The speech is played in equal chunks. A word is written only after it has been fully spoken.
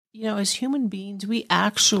as human beings, we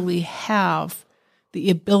actually have the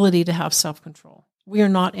ability to have self-control. We are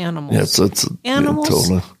not animals. Yes, Animals,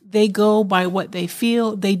 totally. they go by what they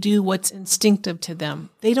feel. They do what's instinctive to them.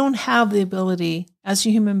 They don't have the ability as a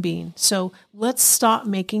human being. So let's stop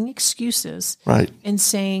making excuses and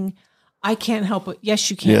saying, I can't help it.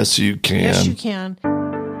 Yes, you can. Yes, you can. Yes, you can.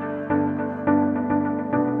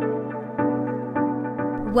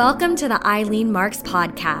 Welcome to the Eileen Marks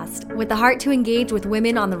podcast. With the heart to engage with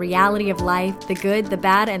women on the reality of life, the good, the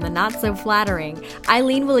bad, and the not so flattering,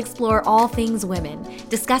 Eileen will explore all things women,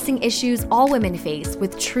 discussing issues all women face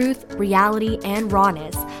with truth, reality, and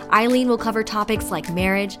rawness. Eileen will cover topics like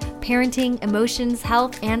marriage, parenting, emotions,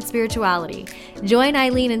 health, and spirituality. Join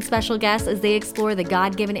Eileen and special guests as they explore the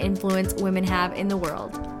God-given influence women have in the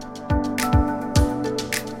world.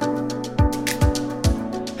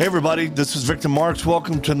 Hey everybody, this is Victor Marks.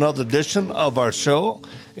 Welcome to another edition of our show.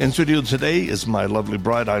 In studio today is my lovely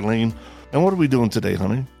bride, Eileen. And what are we doing today,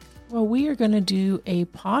 honey? Well, we are going to do a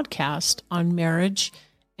podcast on marriage,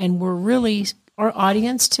 and our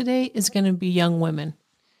audience today is going to be young women.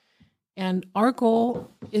 And our goal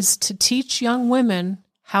is to teach young women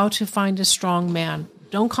how to find a strong man.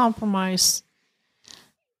 Don't compromise.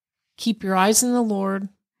 Keep your eyes on the Lord,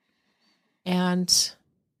 and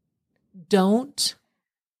don't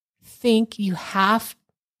think you have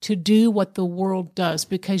to do what the world does,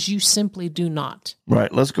 because you simply do not.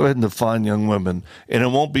 Right. Let's go ahead and define young women. And it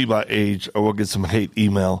won't be by age, or we'll get some hate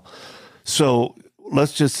email. So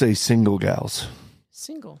let's just say single gals.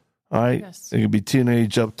 Single. All right. Yes. It could be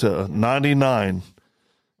teenage up to 99,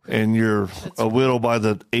 and you're a widow by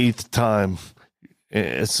the 8th time.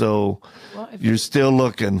 So you're still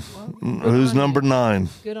looking. Who's number 9?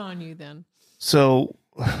 Good on you then. So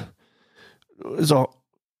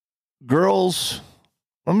girls,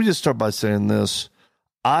 let me just start by saying this.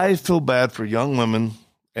 I feel bad for young women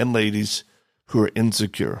and ladies who are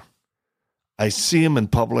insecure. I see them in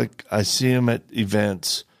public. I see them at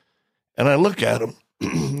events, and I look at them.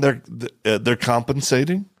 They're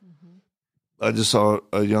compensating. Mm-hmm. I just saw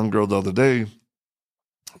a young girl the other day,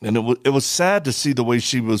 and it was sad to see the way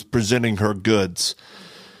she was presenting her goods.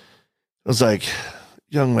 I was like,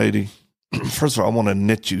 young lady, first of all, I want to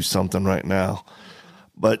knit you something right now.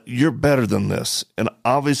 But you're better than this. And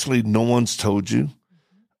obviously no one's told you.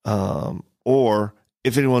 Or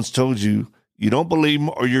if anyone's told you, you don't believe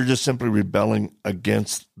them, or you're just simply rebelling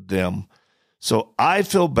against them. So I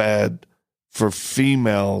feel bad for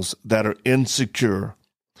females that are insecure.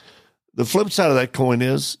 The flip side of that coin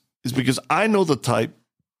is because I know the type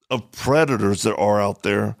of predators that are out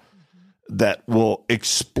there that will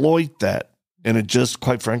exploit that. And it just,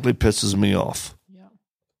 quite frankly, pisses me off. Yeah.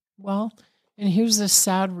 Well, and here's the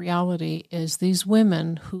sad reality is these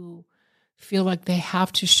women who feel like they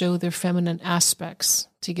have to show their feminine aspects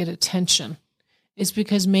to get attention is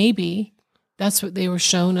because maybe that's what they were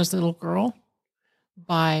shown as a little girl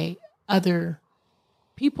by other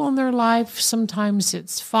people in their life. Sometimes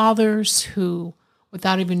it's fathers who,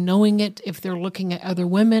 without even knowing it, if they're looking at other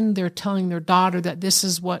women, they're telling their daughter that this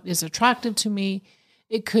is what is attractive to me.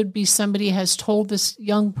 It could be somebody has told this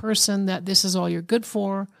young person that this is all you're good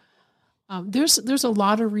for. There's a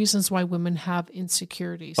lot of reasons why women have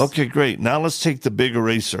insecurities. Okay, great. Now let's take the big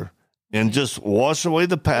eraser and just wash away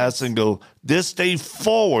the past and go this day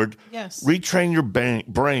forward. Yes. Retrain your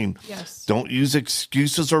brain. Yes. Don't use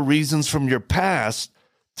excuses or reasons from your past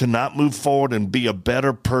to not move forward and be a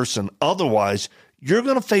better person. Otherwise, you're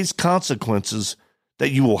going to face consequences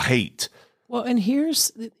that you will hate. Well, and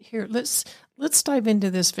let's dive into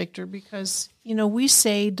this, Victor, because we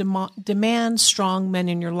say demand strong men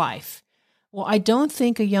in your life. Well, I don't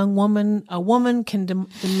think a woman can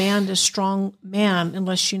demand a strong man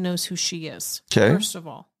unless she knows who she is, first of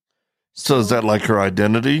all. So is that like her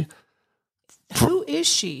identity? Who is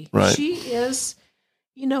she? Right. She is,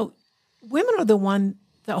 women are the one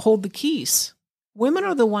that hold the keys. Women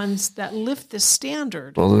are the ones that lift the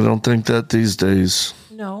standard. Well, they don't think that these days.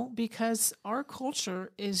 No, because our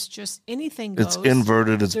culture is just anything goes. It's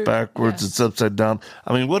inverted, it's backwards, It's upside down.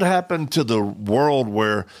 I mean, what happened to the world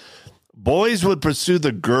where boys would pursue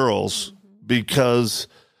the girls because,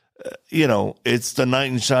 it's the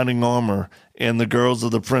knight in shining armor and the girls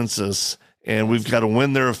are the princess, and we've got to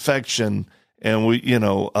win their affection, and we,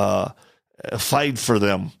 fight for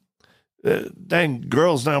them. Dang,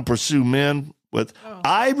 girls now pursue men with. Oh.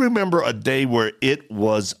 I remember a day where it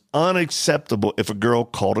was unacceptable if a girl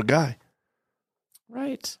called a guy.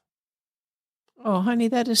 Right. Oh, honey,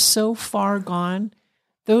 that is so far gone.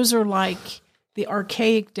 Those are like the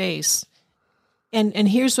archaic days. And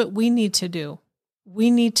here's what we need to do.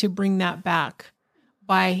 We need to bring that back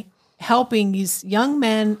by helping these young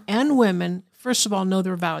men and women, first of all, know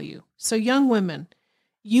their value. So young women,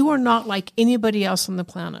 you are not like anybody else on the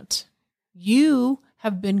planet. You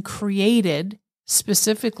have been created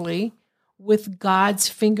specifically with God's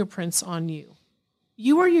fingerprints on you.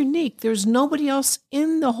 You are unique. There's nobody else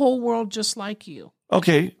in the whole world just like you.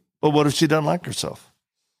 Okay, but what if she doesn't like herself?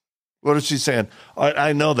 What if she's saying,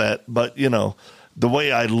 I know that, but, the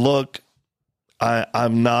way I look,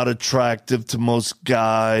 I'm not attractive to most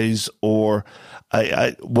guys, or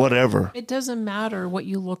I whatever. It doesn't matter what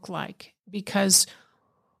you look like, because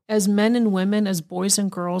as men and women, as boys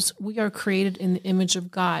and girls, we are created in the image of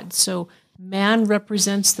God. So man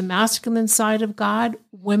represents the masculine side of God.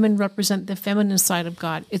 Women represent the feminine side of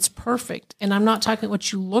God. It's perfect. And I'm not talking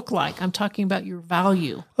what you look like. I'm talking about your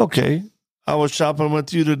value. Okay. I was shopping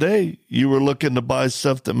with you today. You were looking to buy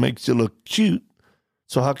stuff that makes you look cute.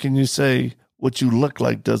 So how can you say what you look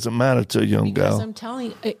like doesn't matter to a young because gal? I'm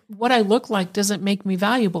telling you, what I look like doesn't make me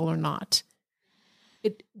valuable or not.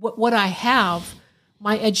 What I have,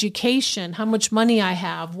 my education, how much money I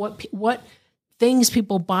have, what things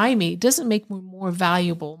people buy me doesn't make me more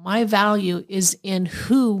valuable. My value is in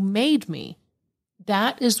who made me.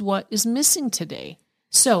 That is what is missing today.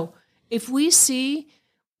 So if we see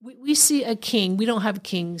a king, we don't have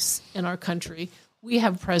kings in our country. We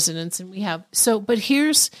have presidents and but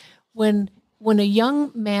here's when a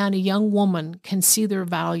young man, a young woman can see their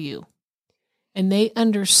value and they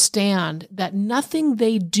understand that nothing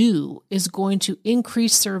they do is going to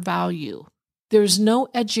increase their value. There's no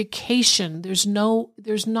education. There's no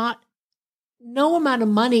amount of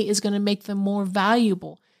money is going to make them more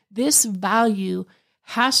valuable. This value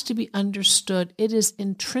has to be understood. It is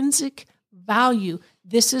intrinsic value.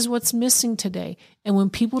 This is what's missing today. And when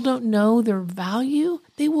people don't know their value,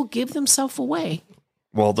 they will give themselves away.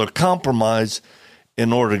 Well, they'll compromise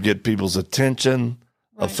in order to get people's attention,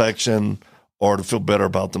 affection, or to feel better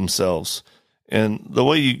about themselves. And the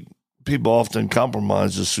way people often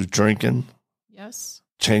compromise is through drinking. Yes.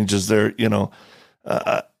 Changes their,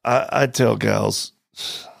 I tell gals,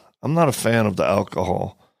 I'm not a fan of the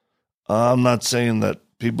alcohol. I'm not saying that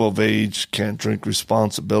people of age can't drink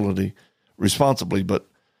responsibly, but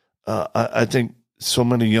I think so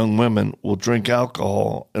many young women will drink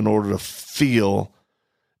alcohol in order to feel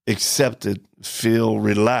accepted, feel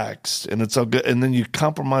relaxed, and it's all good. And then you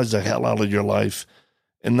compromise the hell out of your life,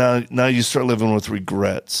 and now you start living with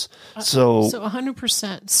regrets. So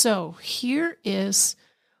 100%. So here is,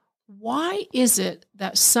 why is it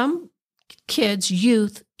that some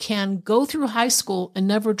youth can go through high school and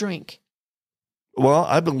never drink? Well,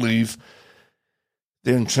 I believe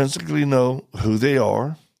they intrinsically know who they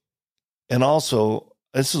are. And also,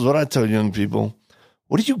 this is what I tell young people,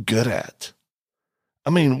 what are you good at? I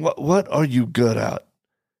mean, what are you good at?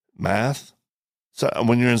 Math? So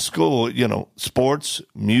when you're in school, sports,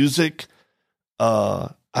 music,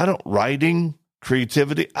 writing,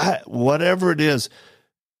 creativity, whatever it is,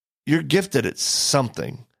 you're gifted at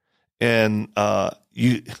something. And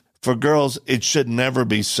for girls, it should never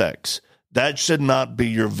be sex. That should not be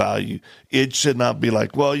your value. It should not be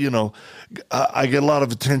like, well, I get a lot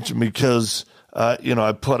of attention because,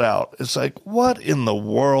 I put out. It's like, what in the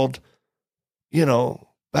world?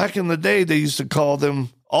 Back in the day, they used to call them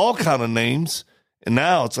all kind of names. And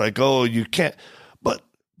now it's like, oh, you can't.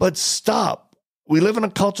 But stop. We live in a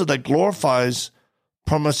culture that glorifies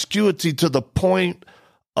promiscuity to the point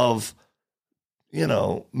of,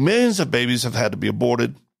 millions of babies have had to be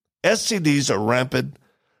aborted. STDs are rampant.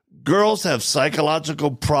 Girls have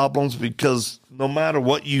psychological problems because no matter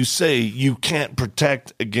what you say, you can't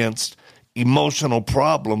protect against emotional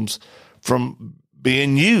problems from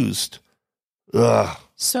being used. Ugh.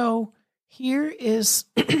 So here's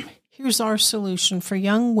our solution for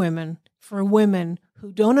young women, for women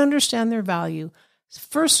who don't understand their value.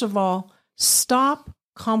 First of all, stop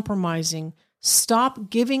compromising.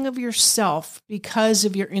 Stop giving of yourself because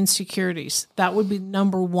of your insecurities. That would be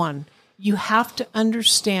number one. You have to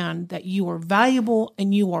understand that you are valuable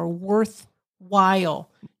and you are worthwhile.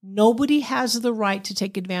 Nobody has the right to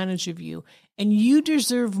take advantage of you. And you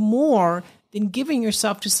deserve more than giving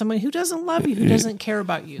yourself to someone who doesn't love you, who doesn't care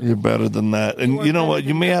about you. You're better than that. And you know what?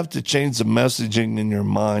 You may have to change the messaging in your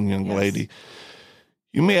mind, young lady.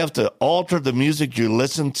 You may have to alter the music you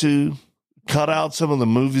listen to, cut out some of the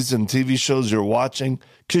movies and TV shows you're watching,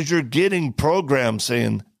 because you're getting programs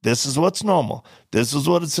saying, this is what's normal. This is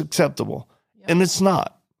what is acceptable. Yep. And it's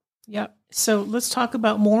not. Yep. So let's talk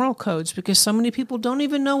about moral codes, because so many people don't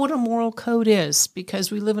even know what a moral code is,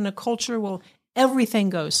 because we live in a culture where everything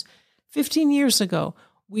goes. 15 years ago,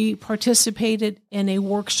 we participated in a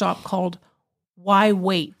workshop called Why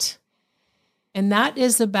Wait? And that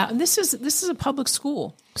is about, and this is a public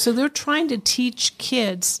school. So they're trying to teach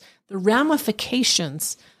kids the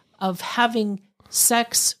ramifications of having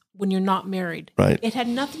sex when you're not married. Right. It had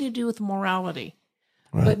nothing to do with morality.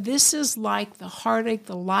 Right. But this is like the heartache,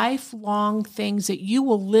 the lifelong things that you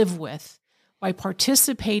will live with by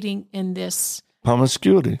participating in this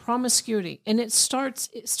promiscuity. And it starts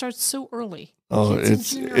so early. Oh,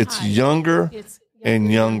 it's younger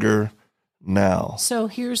and younger now. So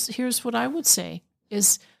here's what I would say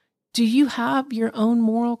is, do you have your own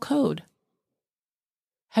moral code?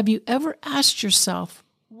 Have you ever asked yourself,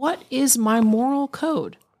 what is my moral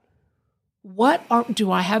code?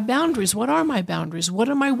 Do I have boundaries? What are my boundaries? What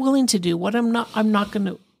am I willing to do? What I'm not going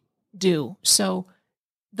to do. So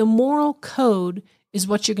the moral code is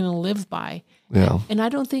what you're going to live by. Yeah. And I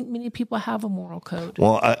don't think many people have a moral code.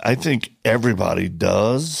 Well, I think everybody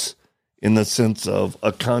does, in the sense of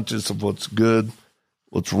a conscience of what's good,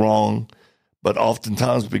 what's wrong, but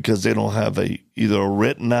oftentimes because they don't have either a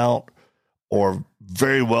written out or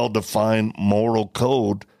very well-defined moral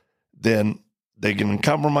code, then they get in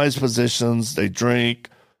compromised positions, they drink,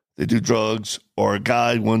 they do drugs, or a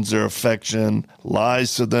guy wins their affection,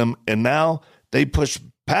 lies to them, and now they push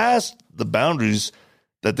past the boundaries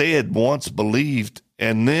that they had once believed,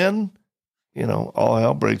 and then, all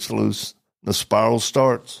hell breaks loose. The spiral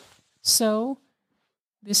starts. So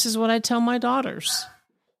this is what I tell my daughters.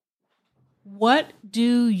 What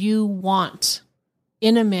do you want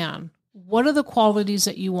in a man? What are the qualities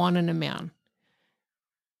that you want in a man?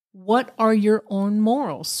 What are your own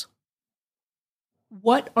morals?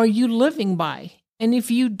 What are you living by? And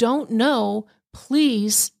if you don't know,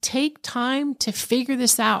 please take time to figure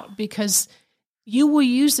this out, because you will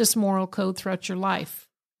use this moral code throughout your life.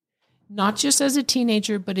 Not just as a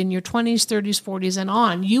teenager, but in your 20s, 30s, 40s, and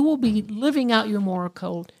on. You will be living out your moral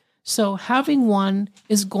code. So having one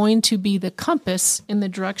is going to be the compass in the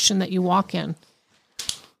direction that you walk in.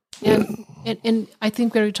 And I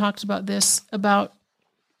think we already talked about this, about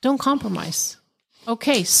don't compromise.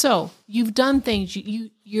 Okay, so you've done things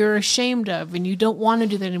you're ashamed of and you don't want to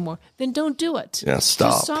do that anymore. Then don't do it. Yeah,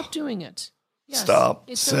 stop. Just stop doing it. Yes, stop.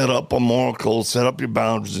 Set up a moral code. Set up your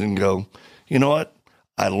boundaries and go, you know what?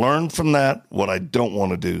 I learned from that what I don't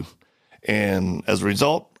want to do. And as a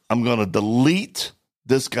result, I'm going to delete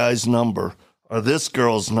this guy's number or this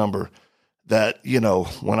girl's number that,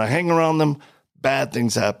 when I hang around them, bad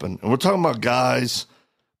things happen. And we're talking about guys.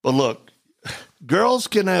 But look, girls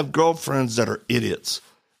can have girlfriends that are idiots.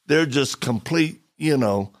 They're just complete,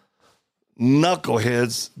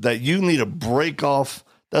 knuckleheads that you need to break off.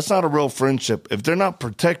 That's not a real friendship. If they're not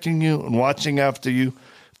protecting you and watching after you,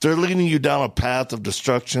 if they're leading you down a path of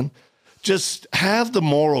destruction, just have the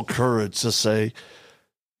moral courage to say,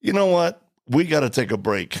 you know what? We got to take a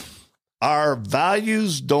break. Our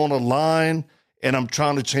values don't align, and I'm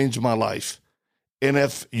trying to change my life. And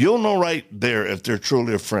if you'll know right there if they're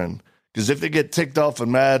truly a friend, because if they get ticked off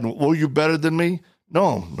and mad, well, you're better than me?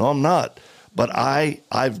 No, I'm not. But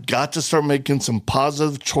I've got to start making some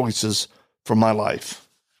positive choices for my life.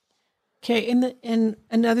 Okay, and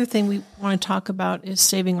another thing we want to talk about is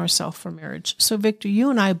saving ourselves for marriage. So, Victor,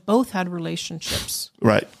 you and I both had relationships.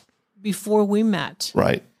 Right. Before we met.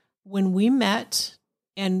 Right. When we met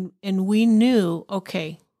and we knew,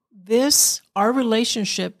 okay, our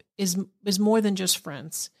relationship is more than just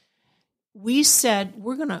friends. We said,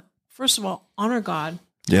 we're going to, first of all, honor God.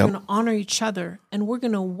 Yep. We're going to honor each other, and we're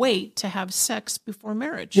going to wait to have sex before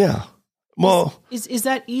marriage. Yeah. Well, is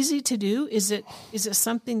that easy to do? Is it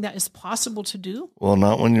something that is possible to do? Well,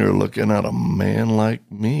 not when you're looking at a man like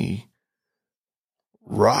me.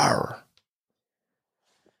 Rawr.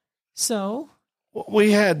 So?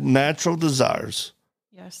 We had natural desires.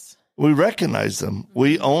 Yes. We recognized them.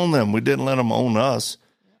 We own them. We didn't let them own us.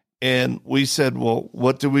 And we said, well,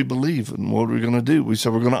 what do we believe? And what are we going to do? We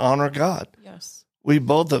said, we're going to honor God. Yes. We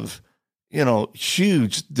both have,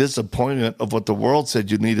 huge disappointment of what the world said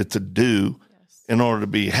you needed to do in order to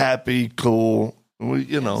be happy, cool.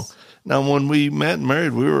 Now when we met and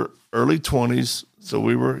married, we were early 20s, so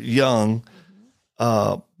we were young.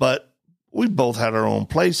 But we both had our own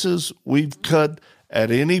places. We could, at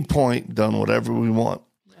any point, done whatever we want.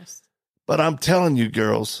 Yes. But I'm telling you,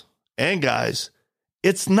 girls and guys,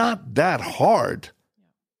 it's not that hard.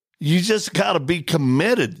 You just got to be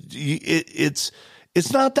committed.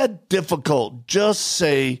 It's not that difficult. Just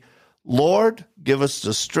say, Lord, give us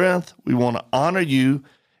the strength. We want to honor you.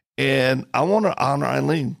 And I want to honor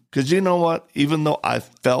Eileen. Because you know what? Even though I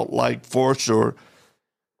felt like for sure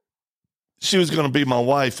she was going to be my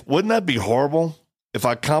wife, wouldn't that be horrible if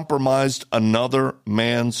I compromised another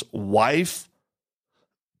man's wife?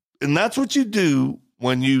 And that's what you do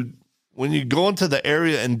when you when you go into the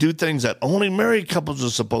area and do things that only married couples are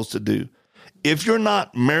supposed to do. If you're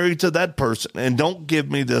not married to that person, and don't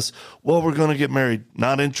give me this, well, we're going to get married,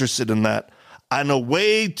 not interested in that. I know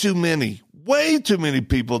way too many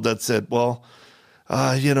people that said, well,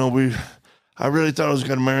 I really thought I was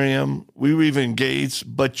going to marry him. We were even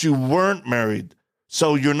engaged, but you weren't married.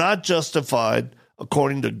 So you're not justified,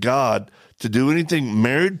 according to God, to do anything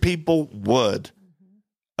married people would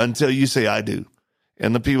until you say, I do.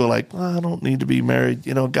 And the people are like, well, I don't need to be married.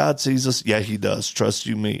 God sees us. Yeah, he does. Trust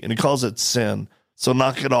you, me. And he calls it sin. So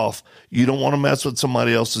knock it off. You don't want to mess with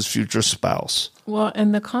somebody else's future spouse. Well,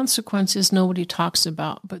 and the consequences nobody talks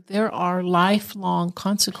about, but there are lifelong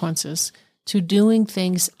consequences to doing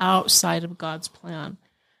things outside of God's plan.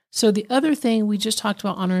 So the other thing, we just talked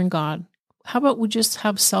about honoring God. How about we just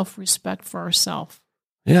have self-respect for ourselves?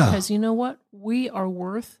 Yeah. Because you know what? We are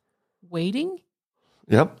worth waiting.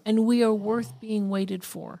 Yep. And we are worth being waited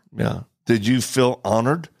for. Yeah. Did you feel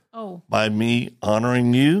honored by me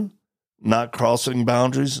honoring you, not crossing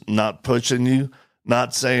boundaries, not pushing you,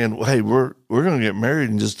 not saying, well, hey, we're going to get married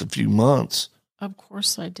in just a few months? Of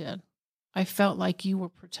course I did. I felt like you were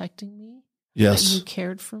protecting me. Yes. That you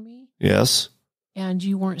cared for me. Yes. And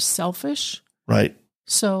you weren't selfish. Right.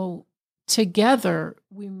 So together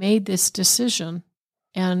we made this decision.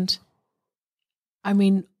 And I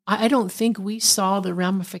mean, I don't think we saw the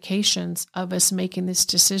ramifications of us making this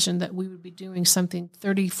decision that we would be doing something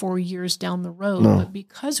 34 years down the road. No. But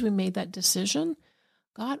because we made that decision,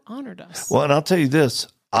 God honored us. Well, and I'll tell you this,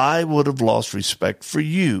 I would have lost respect for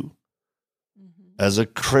you as a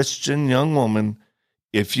Christian young woman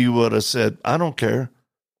if you would have said, I don't care.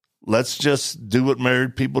 Let's just do what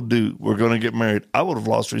married people do. We're going to get married. I would have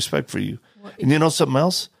lost respect for you. Well, and you know something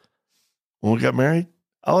else? When we got married,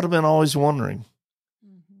 I would have been always wondering,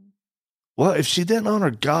 well, if she didn't honor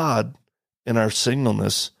God in our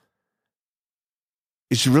singleness,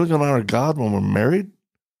 is she really going to honor God when we're married?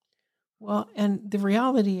 Well, and the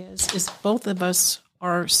reality is both of us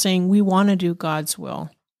are saying we want to do God's will,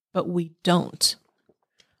 but we don't.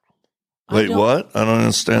 Wait, what? I don't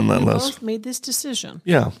understand that lesson. We both made this decision.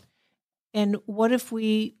 Yeah. And what if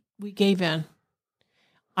we gave in?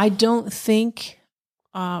 I don't think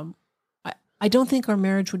I don't think our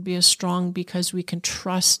marriage would be as strong because we can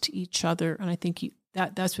trust each other. And I think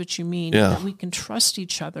that's what you mean. Yeah. That we can trust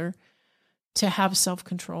each other to have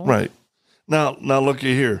self-control. Right. Now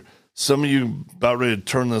looky here. Some of you about ready to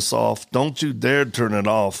turn this off. Don't you dare turn it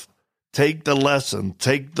off. Take the lesson.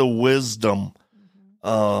 Take the wisdom.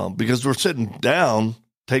 Because we're sitting down,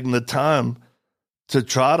 taking the time to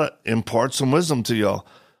try to impart some wisdom to y'all.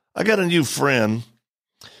 I got a new friend.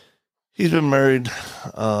 He's been married,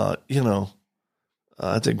 I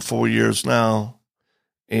think 4 years now.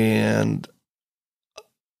 And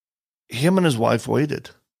him and his wife waited.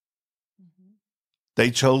 They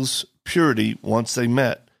chose purity once they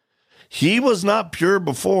met. He was not pure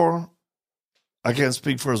before. I can't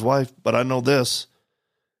speak for his wife, but I know this.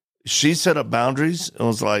 She set up boundaries and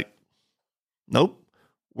was like, nope,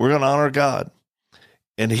 we're going to honor God.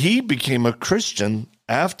 And he became a Christian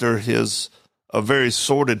after a very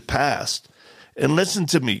sordid past. And listen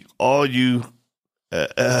to me, all you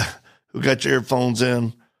who got your earphones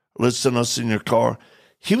in, listen to us in your car.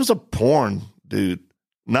 He was a porn dude,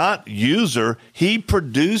 not user. He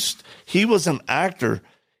was an actor.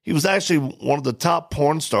 He was actually one of the top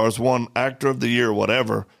porn stars, won Actor of the Year,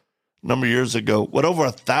 whatever, a number of years ago, with over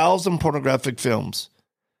 1,000 pornographic films.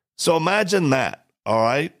 So imagine that, all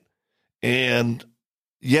right? And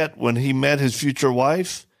yet when he met his future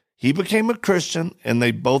wife, he became a Christian, and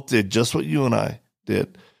they both did just what you and I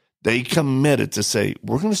did. They committed to say,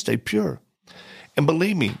 we're going to stay pure. And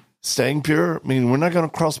believe me, staying pure, we're not going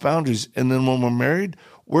to cross boundaries. And then when we're married,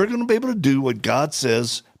 we're going to be able to do what God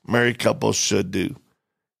says married couples should do.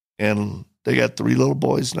 And they got 3 little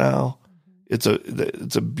boys now. It's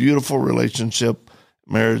a beautiful relationship,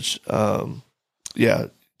 marriage.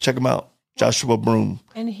 Check them out. Joshua Broom.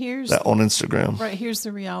 And here's that on Instagram. Right, here's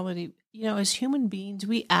the reality. As human beings,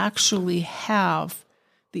 we actually have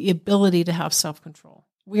the ability to have self-control.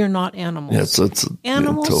 We are not animals. Yes,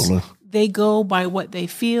 animals, totally. They go by what they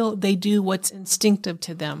feel. They do what's instinctive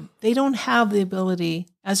to them. They don't have the ability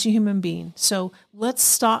as a human being. So let's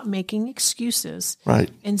stop making excuses,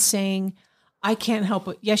 right, and saying, I can't help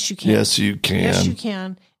it. Yes, you can. Yes, you can. Yes, you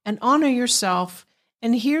can. And honor yourself.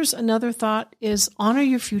 And here's another thought is honor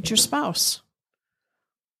your future spouse.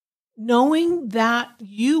 Knowing that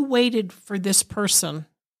you waited for this person.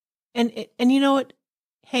 And you know what?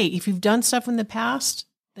 Hey, if you've done stuff in the past,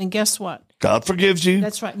 then guess what? God forgives you.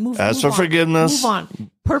 That's right. Move for on. forgiveness. Move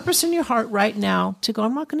on. purpose in your heart right now to go,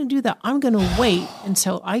 I'm not going to do that. I'm going to wait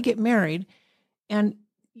until I get married. And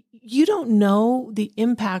you don't know the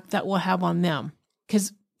impact that will have on them,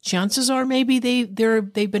 because chances are maybe they've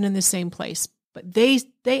been in the same place, but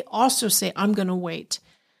they also say, I'm going to wait.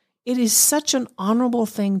 It is such an honorable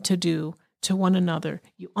thing to do to one another.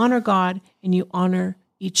 You honor God and you honor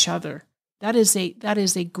each other. That is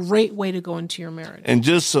a great way to go into your marriage. And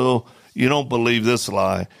just so you don't believe this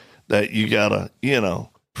lie that you gotta,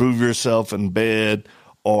 prove yourself in bed,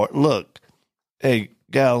 or look, hey,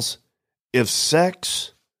 gals, if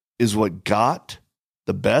sex is what got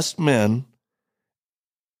the best men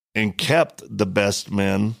and kept the best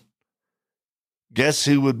men, guess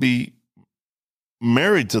who would be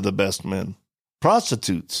married to the best men?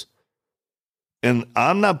 Prostitutes. And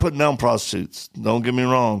I'm not putting down prostitutes. Don't get me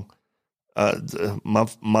wrong. My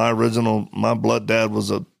blood dad was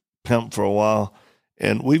a pimp for a while,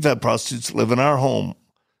 and we've had prostitutes live in our home,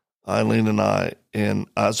 Eileen and I. And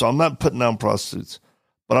so I'm not putting down prostitutes,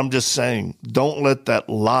 but I'm just saying, don't let that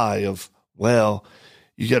lie of, well,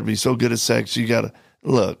 you got to be so good at sex. You got to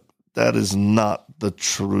look, that is not the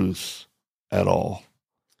truth at all.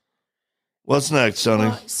 What's next,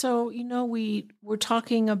 Sonny? So, we're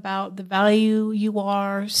talking about the value you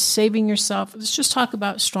are, saving yourself. Let's just talk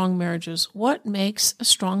about strong marriages. What makes a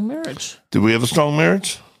strong marriage? Do we have a strong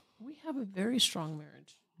marriage? We have a very strong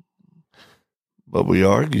marriage. But we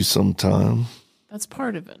argue sometimes. That's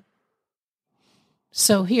part of it.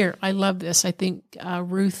 So here, I love this. I think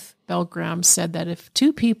Ruth Bell Graham said that if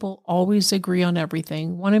two people always agree on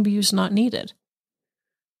everything, one of you is not needed.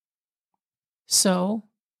 So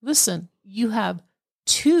listen, you have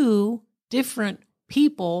two different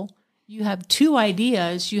people, you have two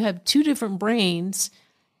ideas, you have two different brains,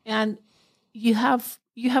 and you have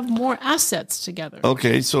more assets together.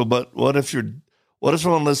 Okay, so but what if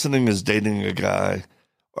someone listening is dating a guy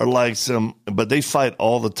or likes him, but they fight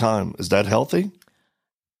all the time? Is that healthy?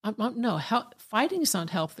 No, fighting is not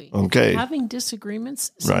healthy. Okay. Having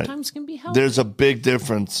disagreements sometimes can be healthy. There's a big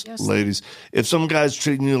difference, yes, ladies. If some guy's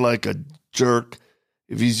treating you like a jerk,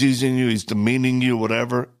 if he's using you, he's demeaning you,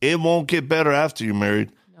 whatever, it won't get better after you're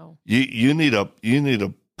married. No. You need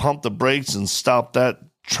to pump the brakes and stop that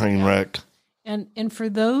train wreck. And for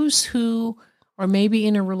those who are maybe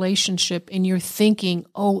in a relationship and you're thinking,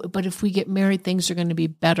 oh, but if we get married, things are going to be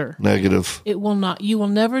better. Negative. It will not. You will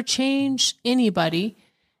never change anybody.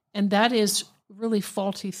 And that is really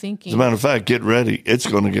faulty thinking. As a matter of fact, get ready. It's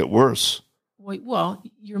going to get worse. Well,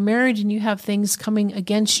 you're married and you have things coming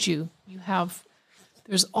against you.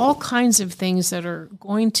 There's all kinds of things that are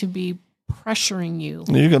going to be pressuring you.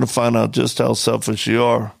 You're going to find out just how selfish you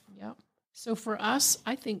are. Yep. So for us,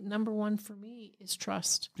 I think number one for me is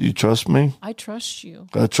trust. You trust me? I trust you.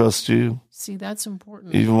 I trust you. See, that's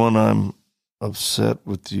important. Even when I'm upset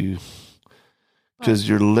with you because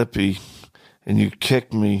you're lippy and you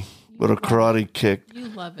kick me with a karate kick. You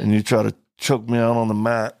love it. And you try to choke me out on the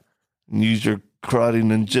mat and use your karate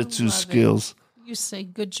ninjutsu skills. You say,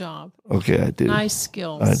 good job. Okay, I do. Nice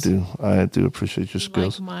skills. I do appreciate your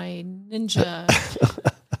skills. Like my ninja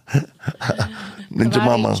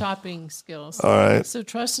mama chopping skills. All right. So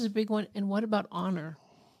trust is a big one. And what about honor?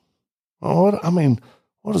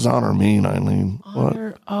 What does honor mean, Eileen?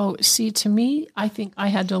 Honor. See, to me, I think I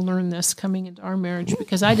had to learn this coming into our marriage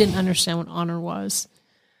because I didn't understand what honor was.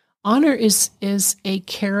 Honor is a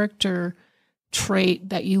character trait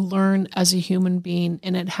that you learn as a human being,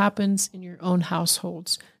 and it happens in your own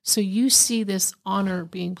households. So you see this honor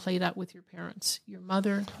being played out with your parents, your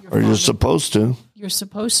mother, your father. You're supposed to. You're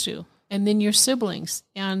supposed to. And then your siblings.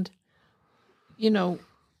 And,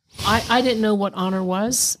 I didn't know what honor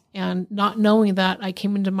was, and not knowing that, I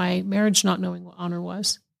came into my marriage not knowing what honor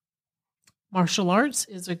was. Martial arts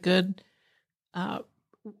is a good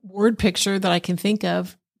word picture that I can think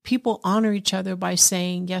of. People honor each other by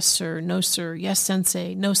saying, yes, sir, no, sir, yes,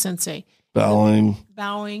 sensei, no, sensei. Bowing.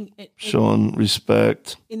 Showing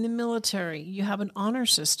respect. In the military, you have an honor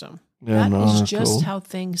system. Yeah, that is just how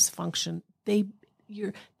things function.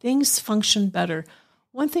 Things function better.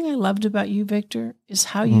 One thing I loved about you, Victor, is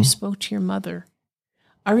how you spoke to your mother.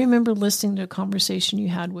 I remember listening to a conversation you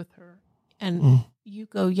had with her, and you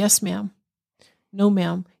go, yes, ma'am, no,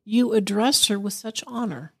 ma'am. You addressed her with such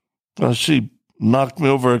honor. Well, she knocked me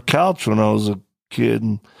over a couch when I was a kid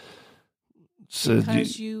and said,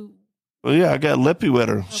 well, yeah, I got lippy with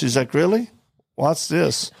her. Okay. She's like, really? What's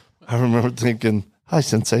this? I remember thinking, hi,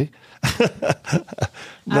 sensei.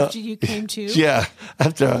 After you came to? Yeah,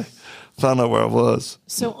 after I found out where I was.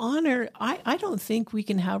 So honor, I don't think we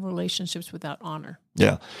can have relationships without honor.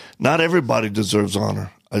 Yeah. Not everybody deserves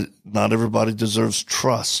honor. Not everybody deserves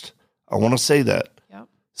trust. I want to say that. Yep.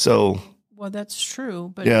 So, Well, that's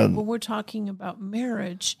true. But Yeah. when we're talking about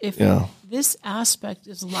marriage, if Yeah. this aspect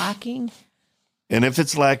is lacking, and if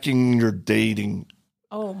it's lacking, you're dating.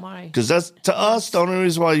 oh my. Because that's, to us, the only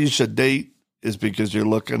reason why you should date is because you're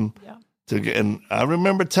looking Yeah. to get. And I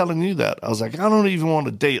remember telling you that. I was like, I don't even want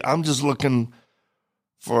to date. I'm just looking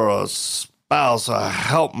for a spouse, a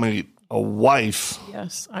helpmate, a wife.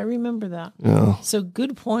 Yes, I remember that. Yeah. So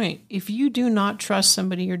good point. If you do not trust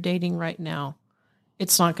somebody you're dating right now,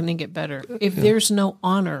 it's not going to get better. If there's no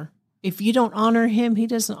honor, if you don't honor him, he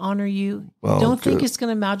doesn't honor you. Well, Don't think good. it's going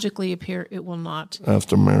to magically appear. It will not.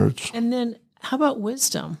 After marriage. And then how about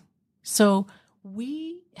wisdom? So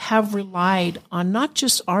we have relied on not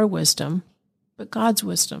just our wisdom, but God's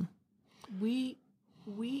wisdom. We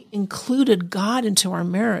included God into our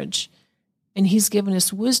marriage, and he's given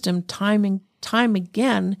us wisdom time and time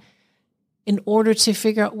again in order to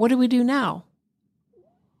figure out, what do we do now?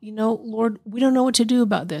 You know, Lord, we don't know what to do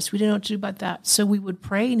about this. We don't know what to do about that. So we would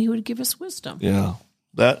pray and he would give us wisdom. Yeah.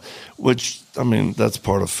 That's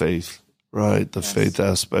part of faith, right? The faith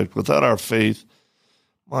aspect. Without our faith,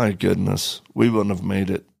 my goodness, we wouldn't have made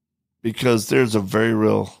it, because there's a very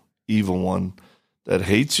real evil one that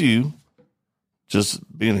hates you, just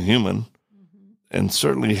being a human, and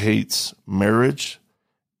certainly hates marriage,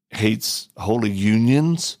 hates holy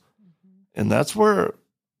unions. And that's where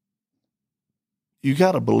you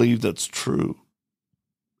got to believe that's true.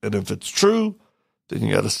 And if it's true, then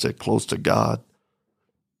you got to stay close to God.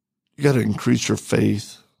 You got to increase your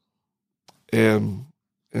faith. And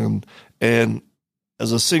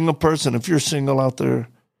as a single person, if you're single out there,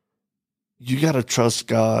 you got to trust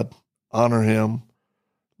God, honor him,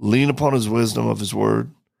 lean upon his wisdom of his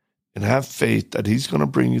word, and have faith that he's going to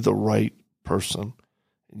bring you the right person.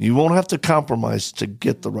 You won't have to compromise to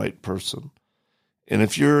get the right person. And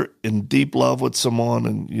if you're in deep love with someone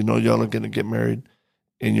and you know y'all are going to get married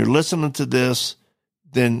and you're listening to this,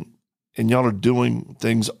 and y'all are doing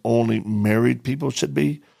things only married people should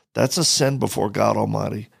be, that's a sin before God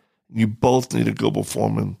Almighty. You both need to go before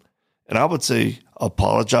him. And I would say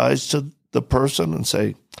apologize to the person and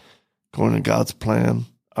say, going to God's plan,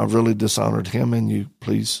 I really dishonored him and you.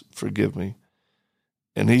 Please forgive me.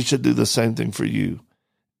 And he should do the same thing for you.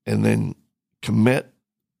 And then commit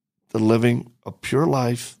to living a pure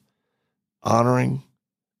life, honoring.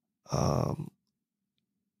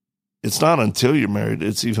 It's not until you're married,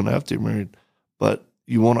 it's even after you're married. But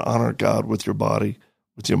you want to honor God with your body,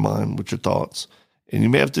 with your mind, with your thoughts. And you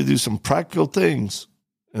may have to do some practical things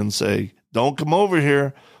and say, don't come over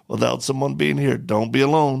here without someone being here. Don't be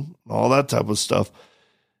alone, all that type of stuff.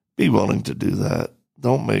 Be willing to do that.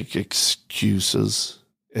 Don't make excuses,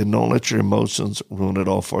 and don't let your emotions ruin it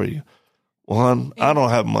all for you. Juan, I don't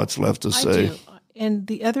have much left to say. I do. And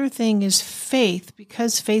the other thing is faith,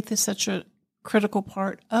 because faith is such a critical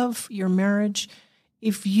part of your marriage.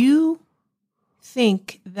 If you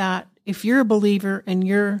think that if you're a believer and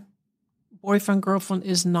your boyfriend, girlfriend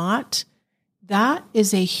is not, that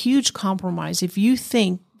is a huge compromise. If you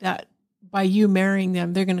think that by you marrying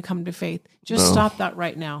them, they're going to come to faith, just stop that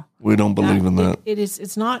right now. We don't believe in that.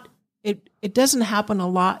 It doesn't happen a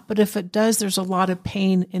lot, but if it does, there's a lot of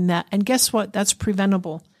pain in that. And guess what? That's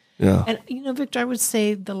preventable. Yeah. And, Victor, I would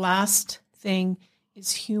say the last thing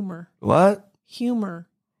is humor. What? Humor.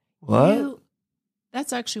 What?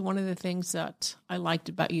 That's actually one of the things that I liked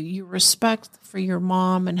about you. Your respect for your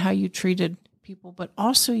mom and how you treated people, but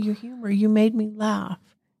also your humor. You made me laugh.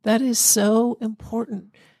 That is so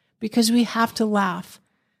important because we have to laugh.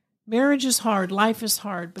 Marriage is hard. Life is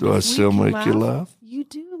hard. But Do I still make you laugh? You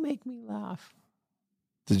do make me laugh.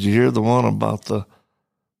 Did you hear the one about the...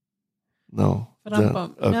 No. But I'm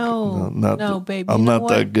bummed. No, baby. I'm not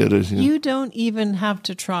that good at you. You don't even have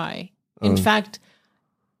to try. In fact,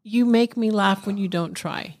 you make me laugh when you don't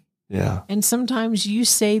try. Yeah. And sometimes you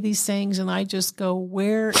say these things and I just go,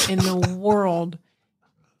 where in the world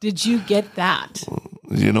did you get that?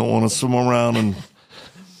 You don't want to swim around in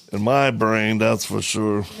my brain, that's for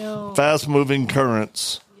sure. No. Fast-moving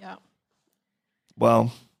currents. Yeah.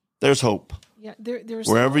 Well, there's hope. Yeah. There's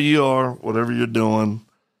Wherever you are, whatever you're doing,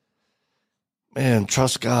 man,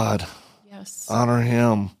 trust God. Yes. Honor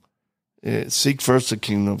him. Seek first the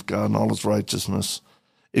kingdom of God and all his righteousness.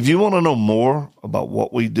 If you want to know more about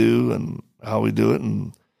what we do and how we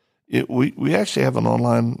do it, we actually have an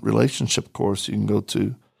online relationship course you can go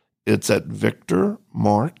to. It's at Victor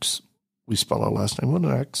Marks. We spell our last name with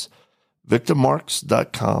an X.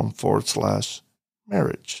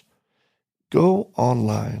 VictorMarks.com/marriage. Go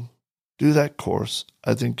online. Do that course.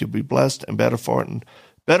 I think you'll be blessed and better for it and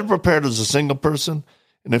better prepared as a single person.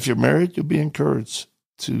 And if you're married, you'll be encouraged,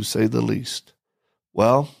 to say the least.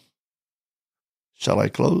 Well, Shall I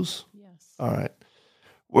close? Yes. All right.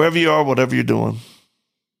 Wherever you are, whatever you're doing,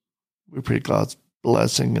 we pray God's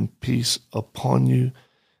blessing and peace upon you,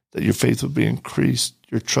 that your faith would be increased,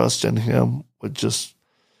 your trust in him would just,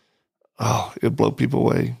 it'd blow people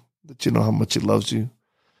away, that you know how much he loves you.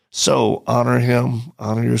 So honor him,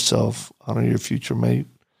 honor yourself, honor your future mate,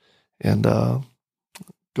 and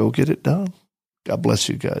go get it done. God bless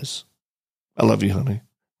you guys. I love you, honey.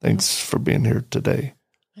 Thanks for being here today.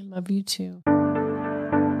 I love you too.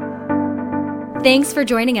 Thanks for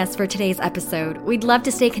joining us for today's episode. We'd love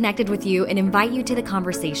to stay connected with you and invite you to the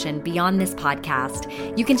conversation beyond this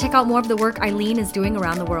podcast. You can check out more of the work Eileen is doing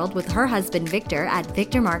around the world with her husband, Victor, at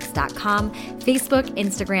victormarks.com, Facebook,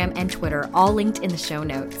 Instagram, and Twitter, all linked in the show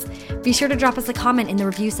notes. Be sure to drop us a comment in the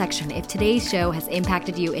review section if today's show has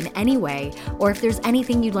impacted you in any way, or if there's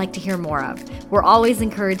anything you'd like to hear more of. We're always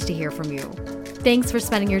encouraged to hear from you. Thanks for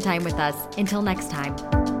spending your time with us. Until next time.